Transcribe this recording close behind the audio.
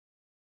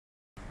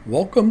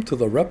Welcome to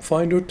the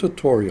RepFinder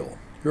tutorial.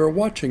 You are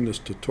watching this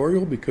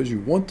tutorial because you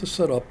want to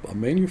set up a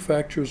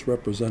manufacturer's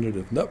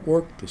representative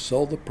network to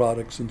sell the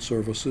products and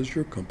services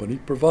your company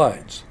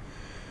provides.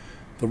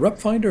 The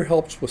RepFinder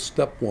helps with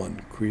step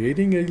 1,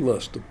 creating a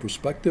list of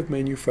prospective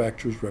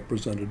manufacturers'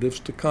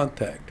 representatives to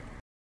contact.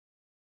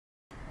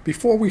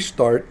 Before we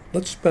start,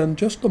 let's spend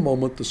just a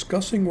moment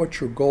discussing what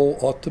your goal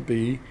ought to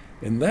be,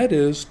 and that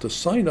is to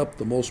sign up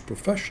the most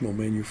professional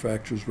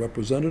manufacturers'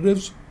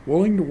 representatives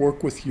willing to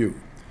work with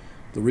you.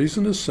 The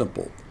reason is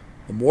simple.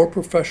 The more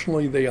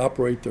professionally they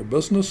operate their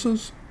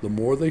businesses, the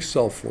more they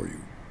sell for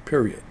you,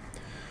 period.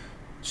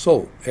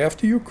 So,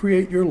 after you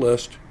create your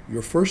list,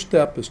 your first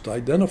step is to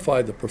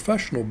identify the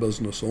professional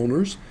business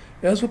owners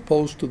as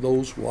opposed to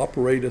those who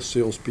operate as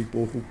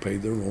salespeople who pay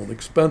their own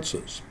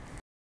expenses.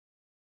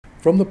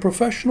 From the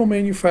professional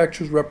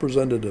manufacturer's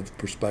representative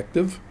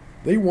perspective,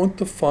 they want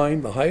to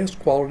find the highest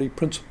quality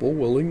principal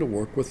willing to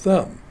work with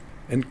them.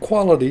 And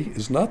quality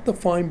is not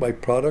defined by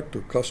product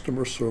or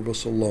customer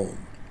service alone.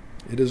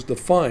 It is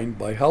defined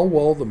by how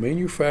well the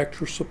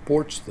manufacturer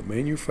supports the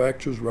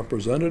manufacturer's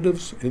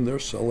representatives in their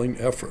selling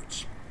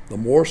efforts. The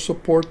more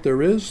support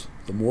there is,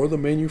 the more the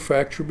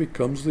manufacturer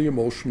becomes the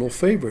emotional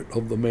favorite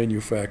of the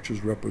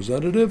manufacturer's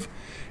representative,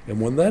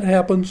 and when that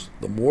happens,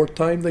 the more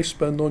time they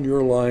spend on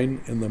your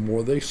line and the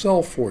more they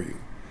sell for you.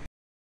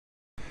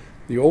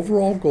 The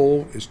overall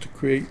goal is to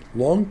create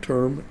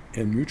long-term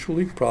and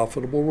mutually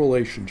profitable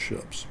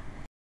relationships.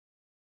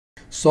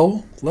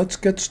 So, let's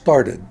get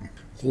started.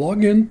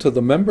 Log in to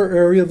the member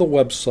area of the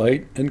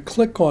website and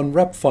click on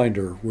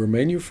RepFinder, where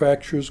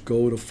manufacturers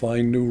go to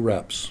find new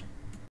reps.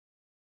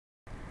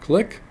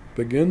 Click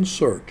Begin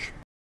Search.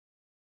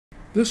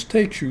 This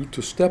takes you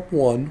to step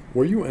 1,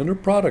 where you enter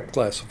product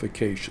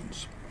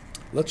classifications.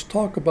 Let's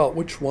talk about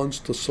which ones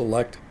to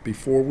select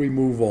before we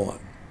move on.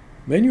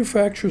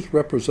 Manufacturers'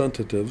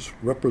 representatives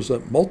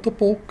represent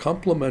multiple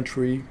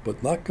complementary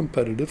but not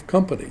competitive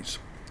companies.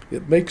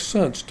 It makes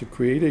sense to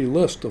create a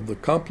list of the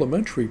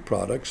complementary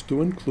products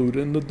to include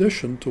in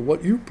addition to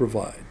what you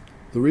provide.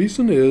 The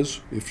reason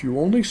is, if you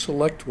only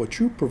select what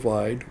you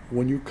provide,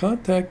 when you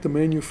contact the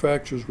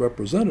manufacturer's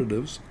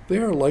representatives, they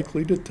are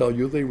likely to tell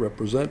you they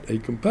represent a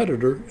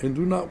competitor and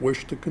do not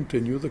wish to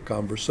continue the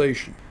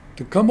conversation.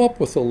 To come up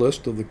with a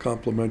list of the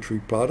complementary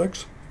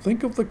products,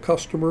 think of the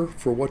customer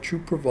for what you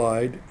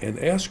provide and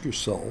ask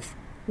yourself,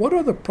 what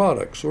other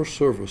products or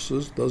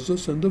services does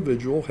this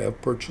individual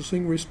have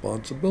purchasing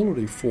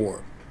responsibility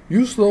for?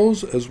 Use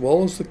those as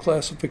well as the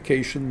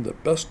classification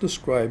that best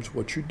describes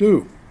what you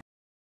do.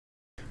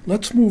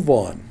 Let's move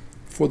on.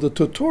 For the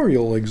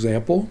tutorial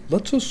example,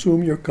 let's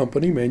assume your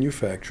company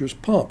manufactures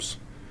pumps.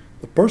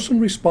 The person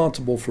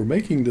responsible for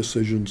making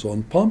decisions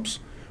on pumps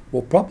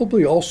will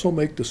probably also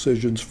make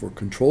decisions for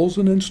controls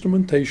and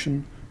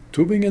instrumentation,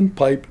 tubing and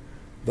pipe,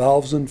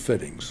 valves and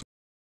fittings.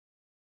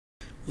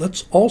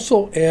 Let's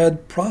also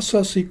add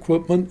process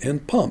equipment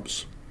and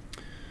pumps.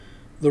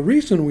 The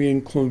reason we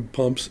include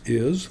pumps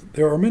is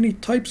there are many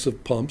types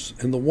of pumps,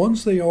 and the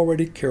ones they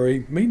already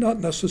carry may not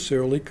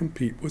necessarily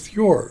compete with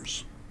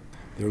yours.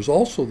 There's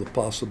also the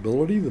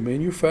possibility the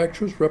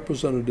manufacturer's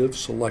representative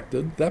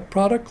selected that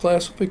product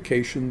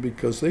classification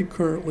because they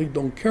currently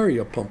don't carry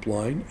a pump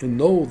line and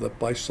know that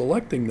by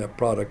selecting that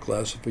product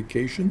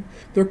classification,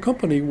 their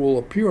company will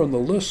appear on the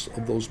list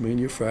of those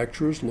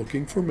manufacturers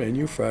looking for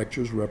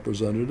manufacturer's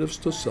representatives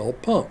to sell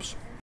pumps.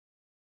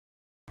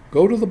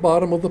 Go to the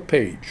bottom of the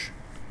page.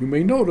 You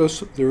may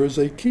notice there is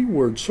a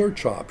keyword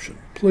search option.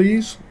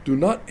 Please do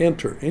not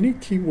enter any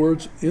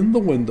keywords in the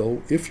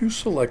window if you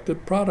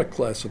selected product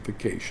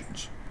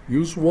classifications.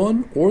 Use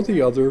one or the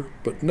other,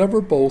 but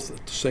never both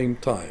at the same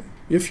time.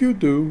 If you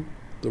do,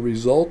 the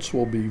results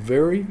will be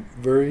very,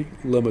 very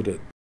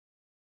limited.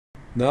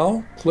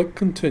 Now, click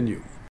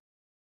Continue.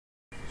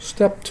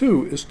 Step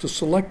 2 is to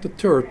select the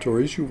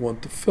territories you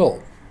want to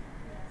fill.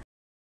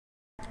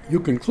 You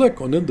can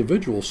click on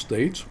individual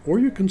states, or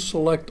you can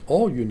select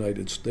all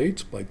United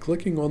States by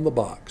clicking on the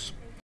box.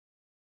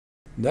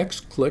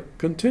 Next, click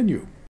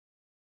Continue.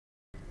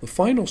 The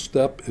final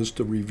step is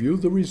to review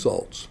the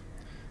results.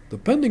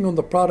 Depending on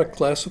the product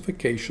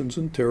classifications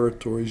and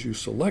territories you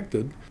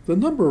selected, the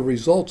number of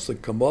results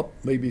that come up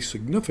may be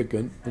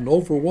significant and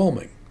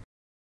overwhelming.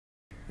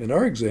 In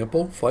our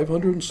example,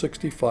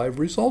 565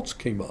 results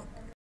came up.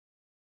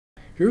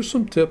 Here's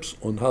some tips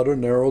on how to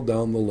narrow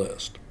down the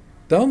list.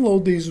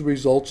 Download these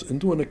results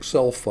into an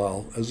Excel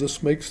file, as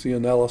this makes the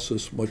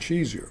analysis much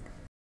easier.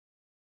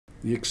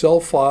 The Excel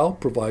file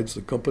provides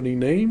the company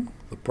name,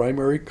 the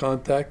primary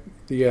contact,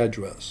 the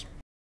address,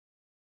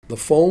 the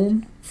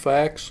phone,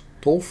 fax,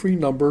 toll-free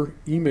number,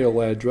 email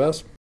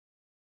address,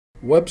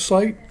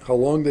 website, how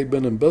long they've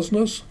been in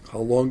business, how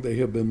long they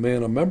have been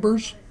MANA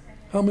members,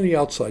 how many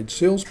outside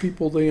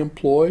salespeople they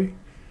employ,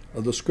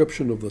 a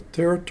description of the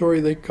territory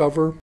they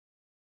cover,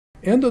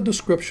 and a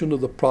description of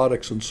the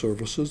products and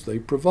services they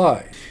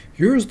provide.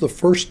 Here's the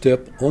first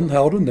tip on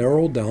how to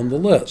narrow down the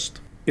list.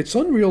 It's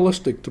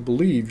unrealistic to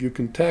believe you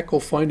can tackle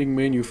finding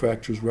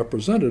manufacturers'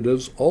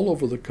 representatives all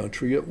over the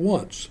country at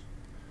once.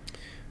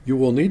 You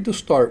will need to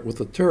start with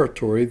the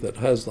territory that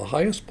has the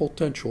highest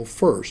potential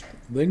first,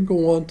 then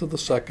go on to the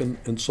second,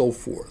 and so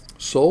forth.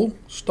 So,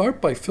 start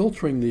by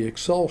filtering the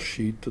Excel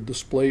sheet to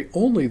display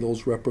only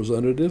those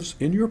representatives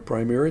in your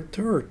primary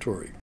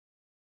territory.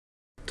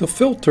 To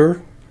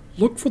filter,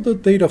 look for the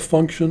data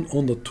function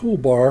on the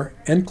toolbar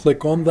and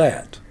click on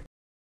that,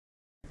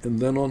 and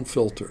then on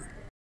Filter.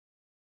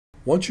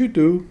 Once you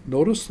do,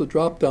 notice the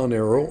drop-down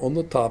arrow on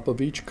the top of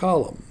each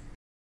column.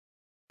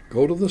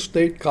 Go to the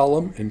State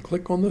column and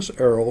click on this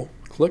arrow,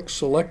 click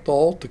Select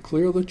All to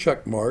clear the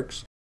check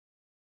marks,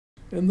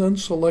 and then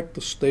select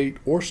the state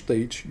or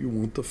states you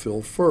want to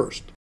fill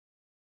first.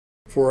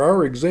 For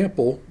our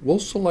example, we'll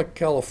select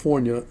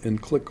California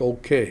and click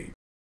OK.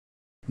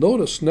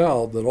 Notice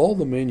now that all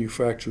the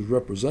manufacturer's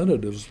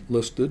representatives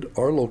listed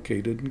are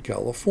located in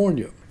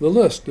California. The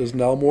list is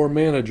now more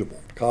manageable.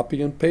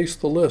 Copy and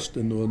paste the list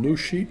into a new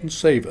sheet and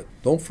save it.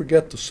 Don't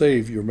forget to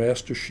save your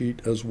master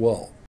sheet as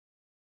well.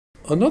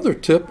 Another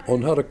tip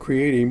on how to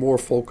create a more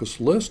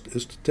focused list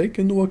is to take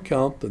into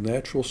account the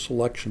natural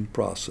selection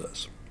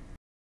process.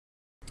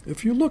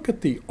 If you look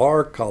at the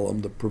R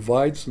column that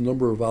provides the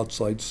number of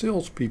outside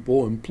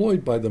salespeople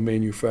employed by the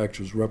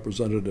manufacturer's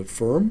representative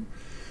firm,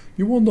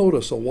 you will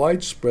notice a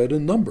wide spread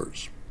in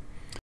numbers,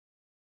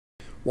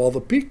 while the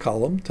P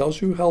column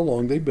tells you how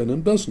long they've been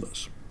in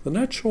business. The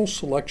natural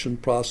selection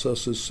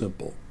process is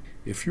simple.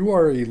 If you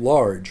are a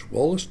large,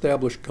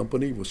 well-established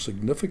company with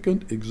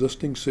significant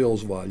existing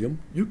sales volume,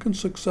 you can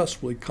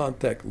successfully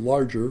contact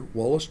larger,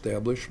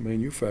 well-established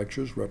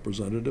manufacturers'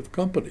 representative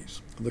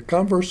companies. The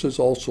converse is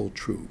also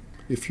true.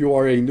 If you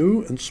are a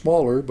new and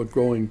smaller but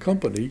growing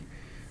company,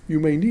 you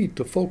may need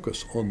to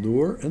focus on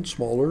newer and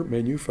smaller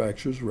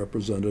manufacturers'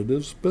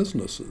 representatives'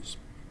 businesses.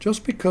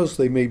 Just because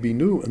they may be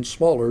new and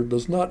smaller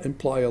does not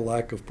imply a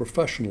lack of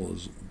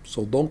professionalism,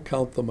 so don't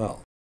count them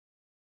out.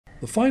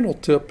 The final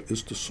tip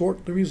is to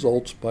sort the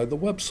results by the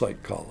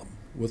website column,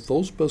 with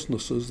those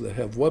businesses that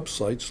have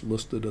websites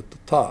listed at the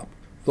top.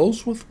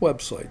 Those with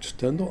websites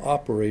tend to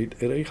operate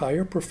at a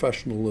higher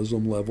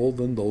professionalism level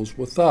than those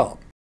without.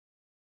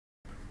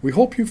 We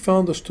hope you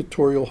found this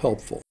tutorial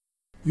helpful.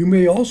 You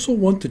may also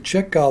want to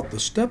check out the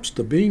steps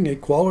to being a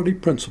quality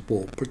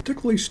principal,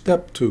 particularly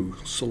Step 2,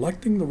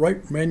 selecting the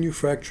right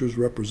manufacturer's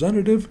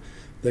representative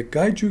that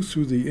guides you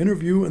through the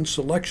interview and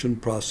selection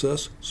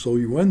process so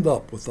you end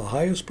up with the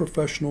highest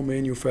professional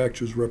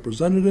manufacturer's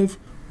representative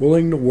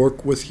willing to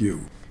work with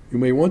you. You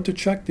may want to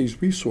check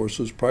these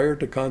resources prior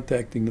to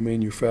contacting the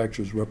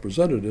manufacturer's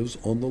representatives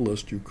on the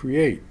list you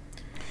create.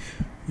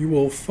 You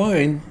will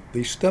find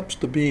the steps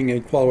to being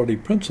a quality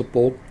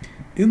principal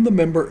in the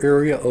member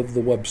area of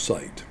the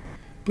website.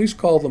 Please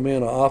call the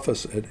Manna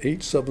office at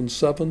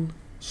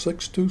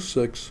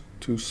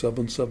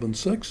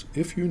 877-626-2776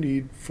 if you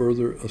need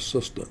further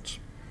assistance.